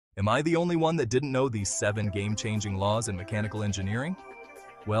Am I the only one that didn't know these 7 game-changing laws in mechanical engineering?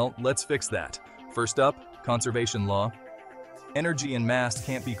 Well, let's fix that. First up, conservation law. Energy and mass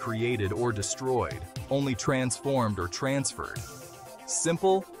can't be created or destroyed, only transformed or transferred.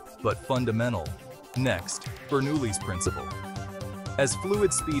 Simple, but fundamental. Next, Bernoulli's Principle. As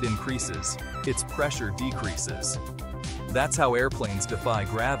fluid speed increases, its pressure decreases. That's how airplanes defy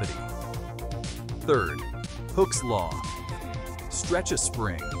gravity. Third, Hooke's Law. Stretch a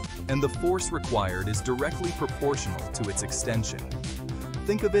spring, and the force required is directly proportional to its extension.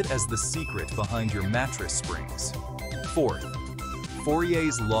 Think of it as the secret behind your mattress springs. Fourth,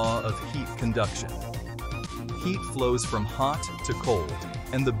 Fourier's law of heat conduction. Heat flows from hot to cold,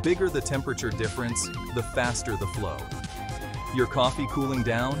 and the bigger the temperature difference, the faster the flow. Your coffee cooling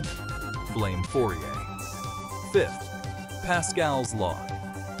down? Blame Fourier. Fifth, Pascal's Law.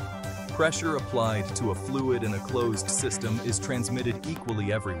 Pressure applied to a fluid in a closed system is transmitted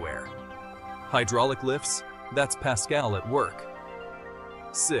equally everywhere. Hydraulic lifts? That's Pascal at work.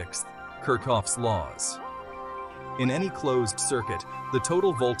 Sixth, Kirchhoff's laws. In any closed circuit, the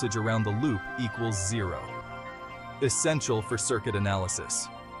total voltage around the loop equals 0. Essential for circuit analysis.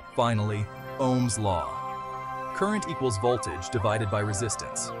 Finally, Ohm's law. Current equals voltage divided by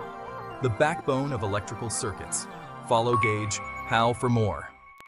resistance. The backbone of electrical circuits. Follow Gauge, how for more.